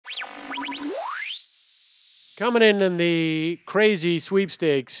Coming in the crazy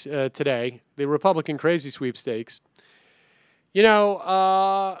sweepstakes today, the Republican crazy sweepstakes. You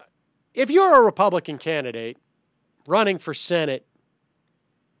know, if you're a Republican candidate running for Senate,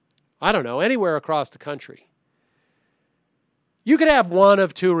 I don't know, anywhere across the country, you could have one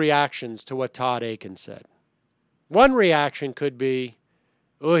of two reactions to what Tod Akin said. One reaction could be,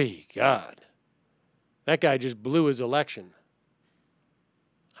 "Oy, God, that guy just blew his election.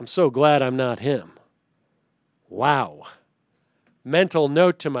 I'm so glad I'm not him. Wow." Mental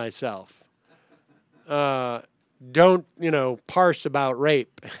note to myself. Don't, parse about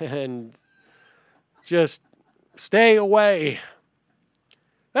rape and just stay away.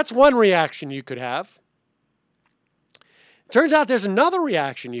 That's one reaction you could have. Turns out there's another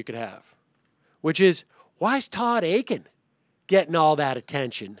reaction you could have, which is, why is Tod Akin getting all that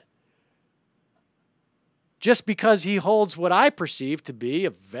attention? Just because he holds what I perceive to be a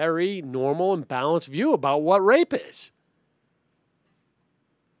very normal and balanced view about what rape is.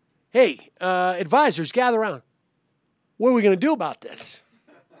 Hey, advisors, gather around. What are we going to do about this?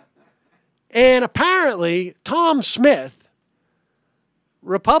 And apparently, Tom Smith,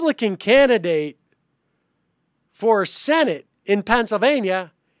 Republican candidate for Senate in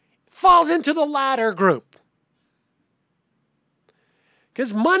Pennsylvania, falls into the latter group.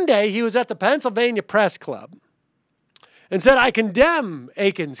 Because Monday, he was at the Pennsylvania Press Club and said, "I condemn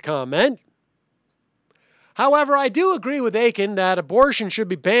Akin's comment. However, I do agree with Akin that abortion should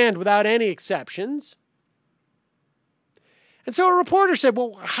be banned without any exceptions." And so a reporter said,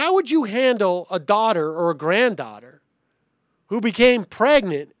 "Well, how would you handle a daughter or a granddaughter who became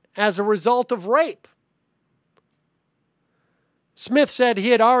pregnant as a result of rape?" Smith said he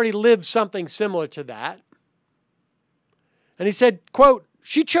had already lived something similar to that. And he said, quote,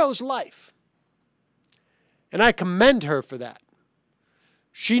 "She chose life. And I commend her for that.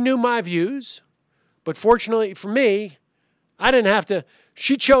 She knew my views, but fortunately for me, I didn't have to.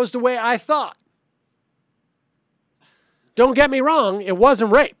 She chose the way I thought. Don't get me wrong, it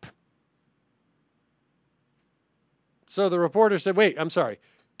wasn't rape." So the reporter said, "Wait, I'm sorry.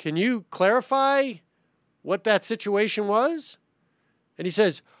 Can you clarify what that situation was?" And he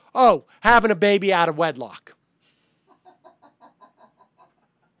says, "Oh, having a baby out of wedlock."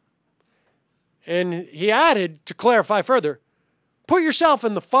 And he added, to clarify further, "Put yourself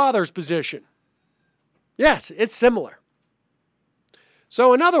in the father's position." Yes, it's similar.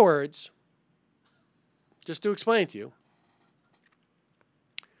 So in other words, just to explain to you,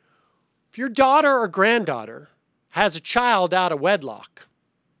 if your daughter or granddaughter has a child out of wedlock,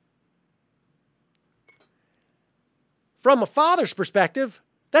 from a father's perspective,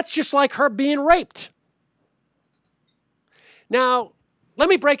 that's just like her being raped. Now, let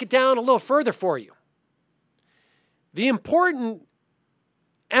me break it down a little further for you. The important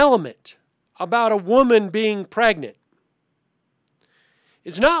element about a woman being pregnant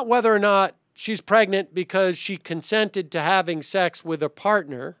is not whether or not she's pregnant because she consented to having sex with a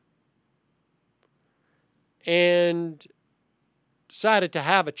partner and decided to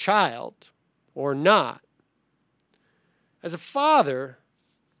have a child or not. As a father,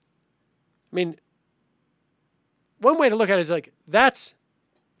 I mean, one way to look at it is like, that's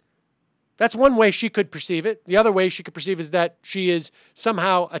one way she could perceive it. The other way she could perceive is that she is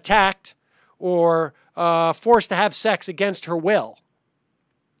somehow attacked or forced to have sex against her will.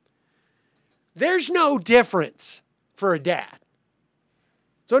 There's no difference for a dad.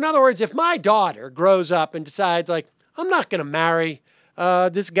 So in other words, if my daughter grows up and decides, like, I'm not going to marry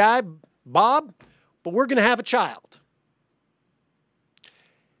this guy, Bob, but we're going to have a child,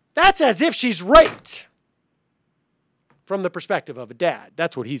 that's as if she's raped from the perspective of a dad.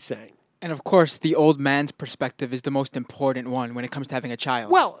 That's what he's saying. And of course, the old man's perspective is the most important one when it comes to having a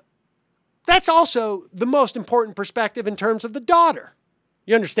child. Well, that's also the most important perspective in terms of the daughter.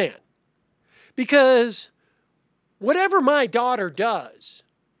 You understand? Because whatever my daughter does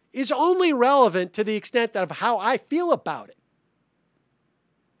is only relevant to the extent of how I feel about it.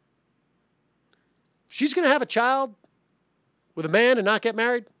 She's going to have a child with a man and not get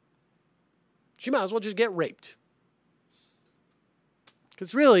married, she might as well just get raped.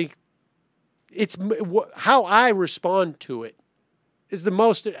 Because really, it's how I respond to it is the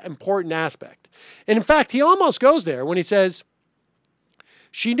most important aspect. And in fact, he almost goes there when he says,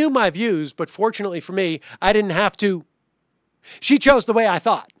 "She knew my views, but fortunately for me, I didn't have to. She chose the way I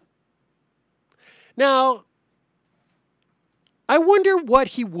thought." Now, I wonder what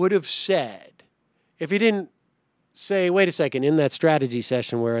he would have said if he didn't say, wait a second, in that strategy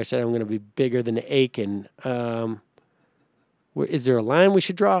session where I said I'm going to be bigger than Akin, is there a line we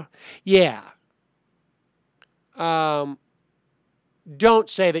should draw? Yeah. Don't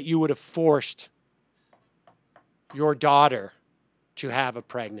say that you would have forced your daughter to have a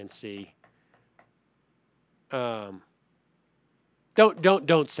pregnancy. Don't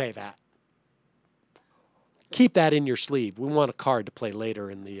say that. Keep that in your sleeve. We want a card to play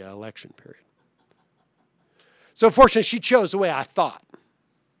later in the election period. So fortunately, she chose the way I thought.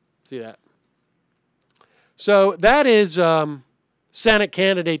 See that? So that is Senate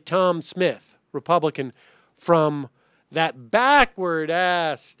candidate Tom Smith, Republican, from that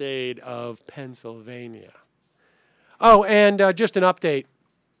backward-ass state of Pennsylvania. Oh, and just an update.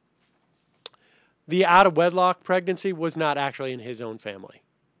 The out-of-wedlock pregnancy was not actually in his own family.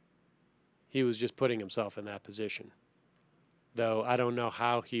 He was just putting himself in that position. Though I don't know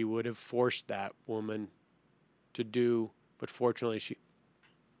how he would have forced that woman to do, but fortunately she...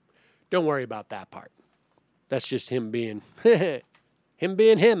 Don't worry about that part. That's just him being... him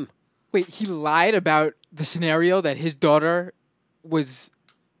being him. Wait, he lied about the scenario that his daughter was...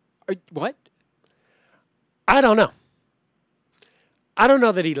 What? I don't know. I don't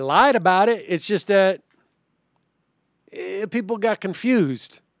know that he lied about it. It's just that people got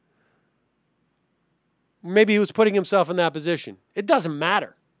confused. Maybe he was putting himself in that position. It doesn't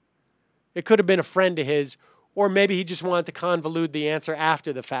matter. It could have been a friend of his, or maybe he just wanted to convolute the answer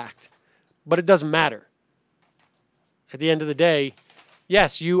after the fact. But it doesn't matter. At the end of the day,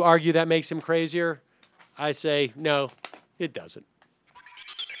 yes, you argue that makes him crazier. I say, no, it doesn't.